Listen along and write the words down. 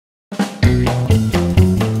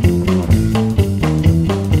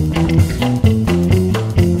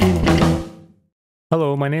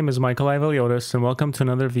Hello, my name is Michael Ivaliotis and welcome to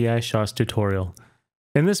another VI SHOS tutorial.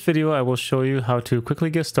 In this video, I will show you how to quickly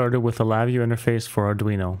get started with the LabVIEW interface for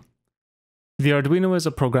Arduino. The Arduino is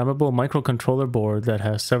a programmable microcontroller board that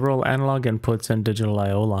has several analog inputs and digital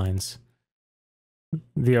I/O lines.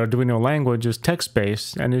 The Arduino language is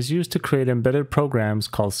text-based and is used to create embedded programs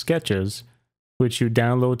called sketches, which you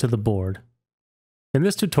download to the board. In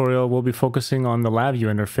this tutorial, we'll be focusing on the LabVIEW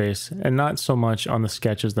interface and not so much on the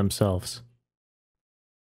sketches themselves.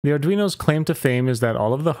 The Arduino's claim to fame is that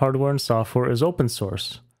all of the hardware and software is open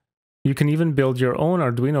source. You can even build your own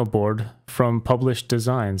Arduino board from published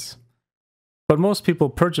designs. But most people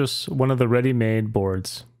purchase one of the ready-made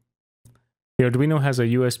boards. The Arduino has a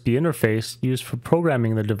USB interface used for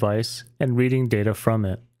programming the device and reading data from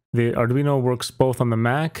it. The Arduino works both on the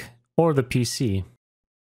Mac or the PC.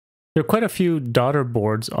 There are quite a few daughter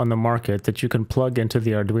boards on the market that you can plug into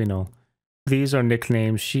the Arduino. These are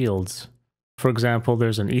nicknamed shields. For example,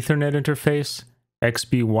 there's an Ethernet interface,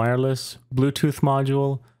 Xbee wireless, Bluetooth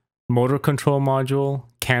module, motor control module,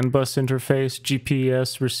 CAN bus interface,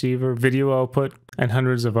 GPS receiver, video output, and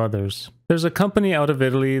hundreds of others. There's a company out of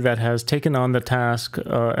Italy that has taken on the task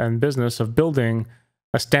and business of building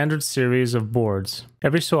a standard series of boards.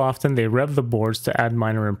 Every so often they rev the boards to add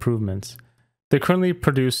minor improvements. They currently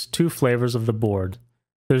produce two flavors of the board.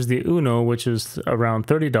 There's the Uno, which is around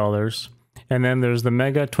 $30, and then there's the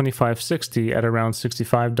Mega 2560 at around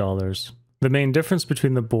 $65. The main difference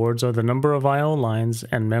between the boards are the number of I/O lines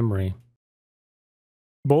and memory.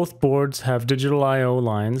 Both boards have digital I/O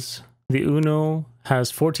lines. The Uno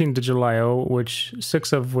has 14 digital I/O,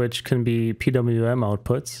 6 of which can be PWM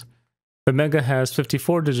outputs. The Mega has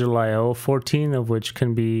 54 digital I/O, 14 of which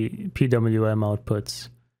can be PWM outputs.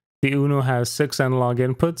 The Uno has 6 analog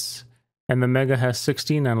inputs, and the Mega has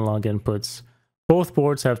 16 analog inputs. Both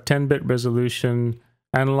boards have 10-bit resolution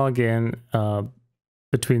analog in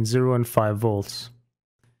between 0 and 5 volts.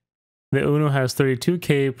 The Uno has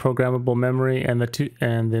 32K programmable memory and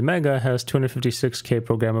the Mega has 256K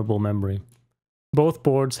programmable memory. Both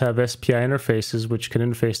boards have SPI interfaces which can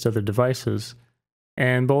interface to other devices,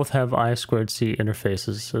 and both have I2C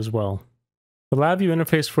interfaces as well. The LabVIEW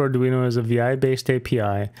interface for Arduino is a VI-based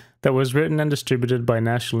API that was written and distributed by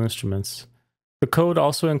National Instruments. The code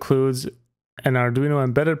also includes an Arduino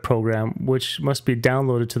embedded program which must be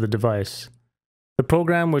downloaded to the device. The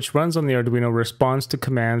program, which runs on the Arduino, responds to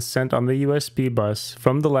commands sent on the USB bus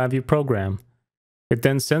from the LabVIEW program. It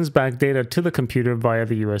then sends back data to the computer via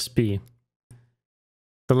the USB.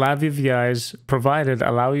 The LabVIEW VIs provided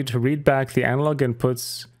allow you to read back the analog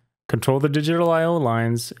inputs, control the digital I/O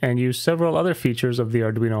lines, and use several other features of the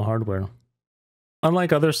Arduino hardware.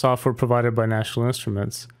 Unlike other software provided by National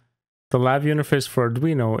Instruments, the LabVIEW interface for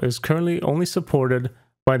Arduino is currently only supported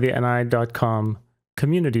by the ni.com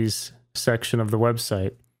communities section of the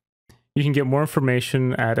website. You can get more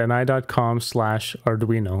information at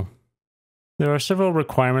ni.com/Arduino. There are several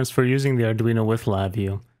requirements for using the Arduino with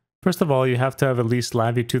LabVIEW. First of all, you have to have at least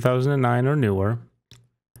LabVIEW 2009 or newer.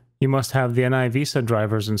 You must have the NI-VISA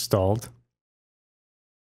drivers installed.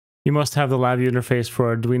 You must have the LabVIEW interface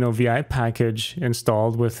for Arduino VI package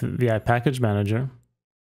installed with VI Package Manager.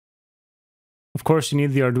 Of course, you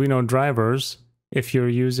need the Arduino drivers if you're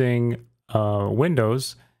using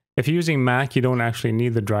Windows. If you're using Mac, you don't actually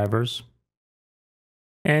need the drivers.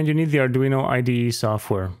 And you need the Arduino IDE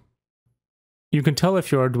software. You can tell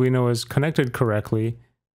if your Arduino is connected correctly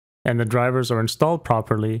and the drivers are installed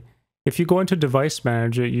properly. If you go into Device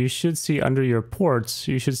Manager, you should see under your ports,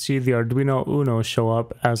 you should see the Arduino Uno show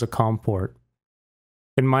up as a COM port.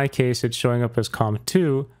 In my case, it's showing up as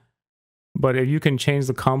COM2, but if you can change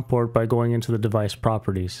the COM port by going into the device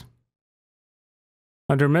properties.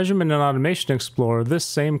 Under Measurement and Automation Explorer, this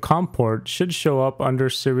same COM port should show up under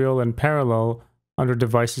Serial and Parallel under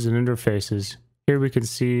Devices and Interfaces. Here we can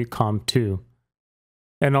see COM2.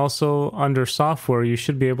 And also under Software, you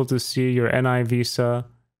should be able to see your NI-VISA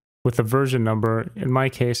with the version number. In my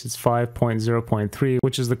case, it's 5.0.3,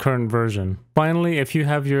 which is the current version. Finally, if you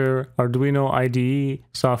have your Arduino IDE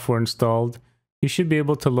software installed, you should be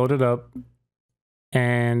able to load it up,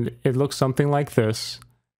 and it looks something like this.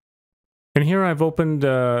 And here I've opened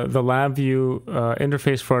the LabVIEW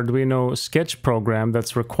interface for Arduino sketch program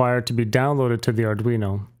that's required to be downloaded to the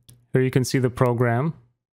Arduino. Here you can see the program.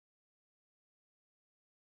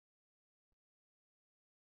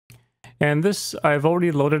 And this, I've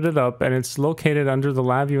already loaded it up, and it's located under the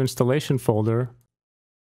LabVIEW installation folder.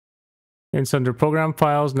 It's under Program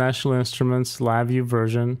Files, National Instruments, LabVIEW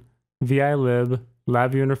version, VI-lib,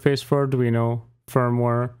 LabVIEW interface for Arduino,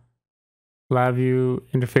 firmware, LabVIEW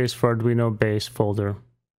interface for Arduino base folder.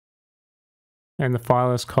 and the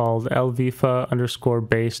file is called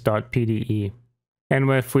lvifa_base.pde. And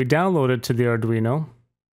if we download it to the Arduino,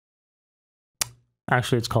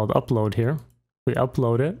 actually it's called upload here. We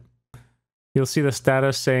upload it. You'll see the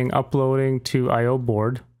status saying uploading to I/O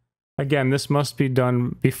board. Again, this must be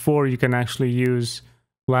done before you can actually use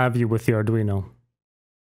LabVIEW with the Arduino.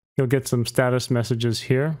 You'll get some status messages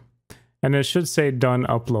here, and it should say done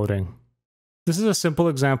uploading. This is a simple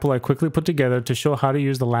example I quickly put together to show how to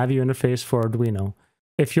use the LabVIEW interface for Arduino.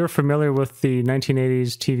 If you're familiar with the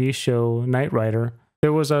 1980s TV show Knight Rider,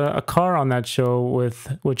 there was a car on that show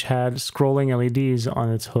which had scrolling LEDs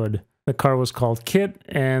on its hood. The car was called KITT,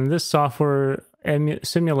 and this software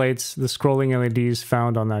simulates the scrolling LEDs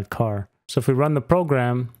found on that car. So if we run the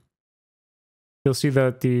program, you'll see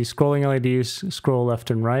that the scrolling LEDs scroll left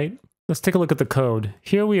and right. Let's take a look at the code.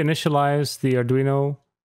 Here we initialize the Arduino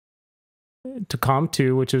to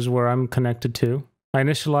COM2, which is where I'm connected to. I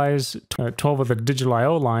initialize 12 of the digital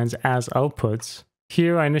I/O lines as outputs.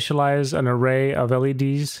 Here I initialize an array of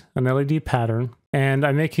LEDs, an LED pattern, and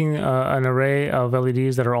I'm making an array of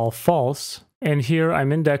LEDs that are all false. And here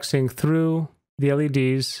I'm indexing through the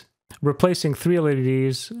LEDs, replacing 3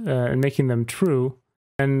 LEDs and making them true,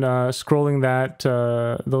 and scrolling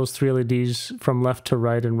those 3 LEDs from left to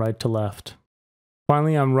right and right to left.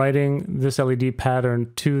 Finally, I'm writing this LED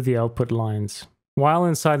pattern to the output lines. While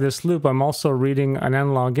inside this loop, I'm also reading an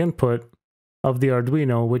analog input of the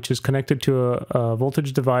Arduino, which is connected to a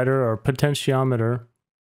voltage divider or potentiometer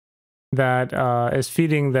that is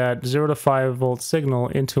feeding that 0 to 5 volt signal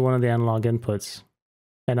into one of the analog inputs.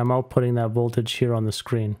 And I'm outputting that voltage here on the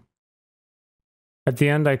screen. At the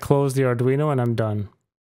end, I close the Arduino and I'm done.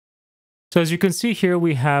 So as you can see here,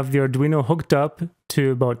 we have the Arduino hooked up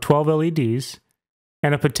to about 12 LEDs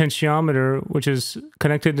and a potentiometer, which is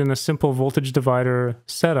connected in a simple voltage divider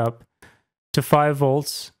setup to 5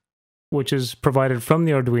 volts, which is provided from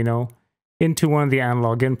the Arduino, into one of the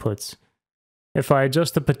analog inputs. If I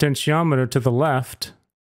adjust the potentiometer to the left,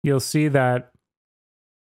 you'll see that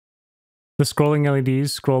the scrolling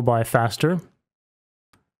LEDs scroll by faster.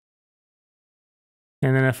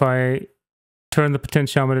 And then if I turn the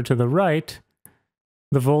potentiometer to the right,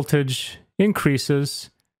 the voltage increases,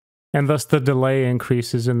 and thus the delay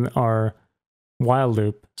increases in our while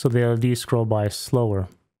loop, so the LEDs scroll by slower.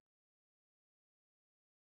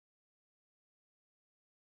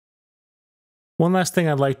 One last thing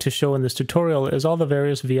I'd like to show in this tutorial is all the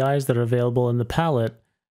various VIs that are available in the palette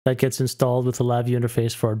that gets installed with the LabVIEW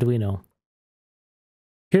interface for Arduino.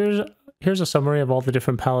 Here's a summary of all the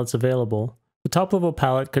different palettes available. The top level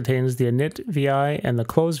palette contains the init VI and the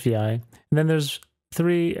close VI, and then there's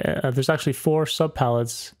actually 4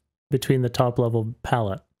 sub-palettes between the top level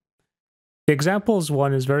palette. The examples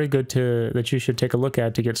one is very good that you should take a look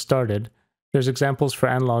at to get started. There's examples for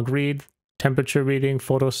analog read, temperature reading,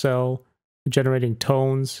 photocell, generating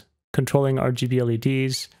tones, controlling RGB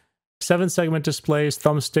LEDs, 7-segment displays,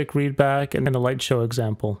 thumbstick readback, and a light show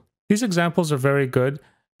example. These examples are very good.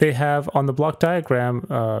 They have on the block diagram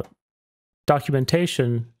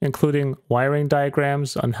documentation, including wiring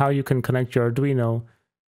diagrams on how you can connect your Arduino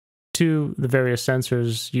to the various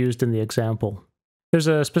sensors used in the example. There's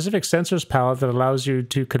a specific sensors palette that allows you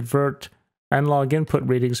to convert analog input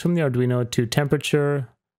readings from the Arduino to temperature,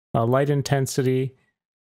 light intensity,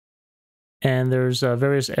 and there's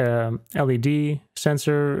various LED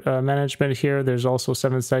sensor management here. There's also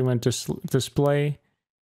 7-segment display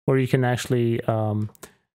where you can actually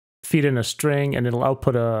feed in a string and it'll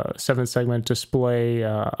output a 7-segment display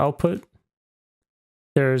output.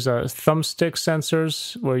 There's thumbstick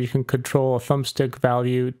sensors where you can control a thumbstick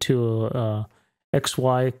value to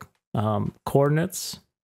XY coordinates.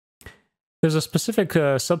 There's a specific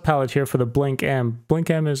subpalette here for the Blink M. Blink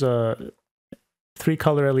M is a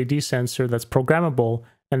 3-color LED sensor that's programmable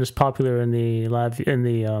and is popular in the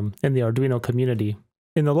Arduino community.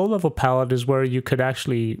 In the low-level palette is where you could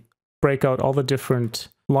actually break out all the different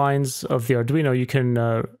lines of the Arduino. You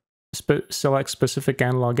can select specific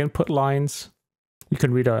analog input lines. You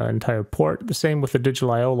can read an entire port. The same with the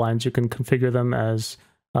digital I/O lines. You can configure them as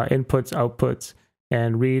inputs, outputs,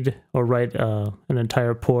 and read or write an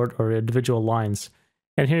entire port or individual lines.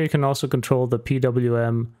 And here you can also control the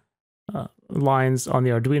PWM lines on the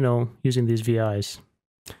Arduino using these VIs.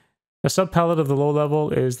 A subpalette of the low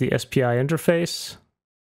level is the SPI interface,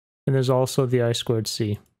 and there's also the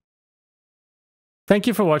I2C. Thank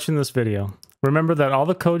you for watching this video. Remember that all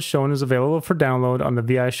the code shown is available for download on the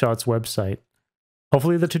VI Shots website.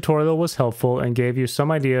 Hopefully the tutorial was helpful and gave you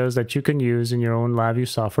some ideas that you can use in your own LabVIEW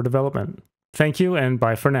software development. Thank you and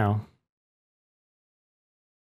bye for now.